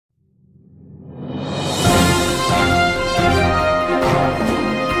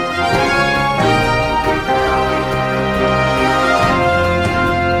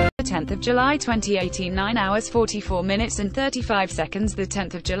July 2018 9 hours 44 minutes and 35 seconds. The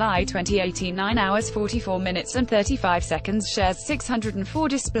 10th of July 2018 9 hours 44 minutes and 35 seconds. Shares 604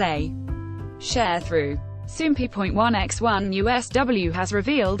 display. Sharethrough. Soompi.1x1 USW has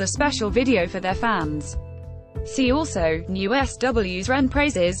revealed a special video for their fans. See also, USW's Ren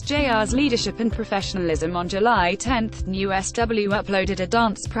praises JR's leadership and professionalism. On July 10, USW uploaded a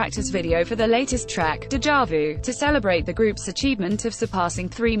dance practice video for the latest track, Dejavu, to celebrate the group's achievement of surpassing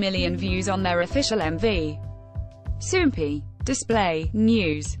 3 million views on their official MV. Soompi. Display,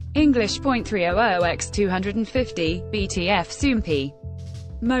 News. English.300x250, BTF Soompi.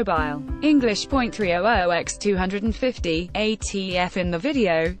 Mobile. English.300x250, ATF. In the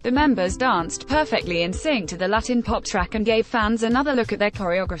video, the members danced perfectly in sync to the Latin pop track and gave fans another look at their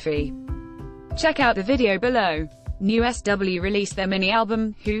choreography. Check out the video below. USW released their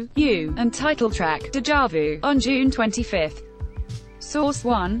mini-album, Who, You, and title track, Dejavu, on June 25. Source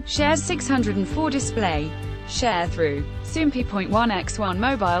 1, shares 604 display. Sharethrough. Soompi.1x1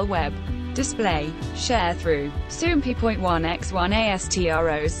 mobile web. Display. Sharethrough. Soompi.1x1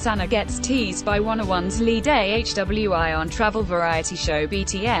 ASTRO's Sana gets teased by One's lead AHWI on travel variety show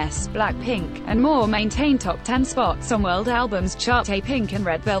BTS, Blackpink, and more maintain top 10 spots on World Albums chart. Pink and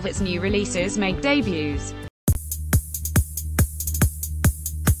Red Velvet's new releases make debuts.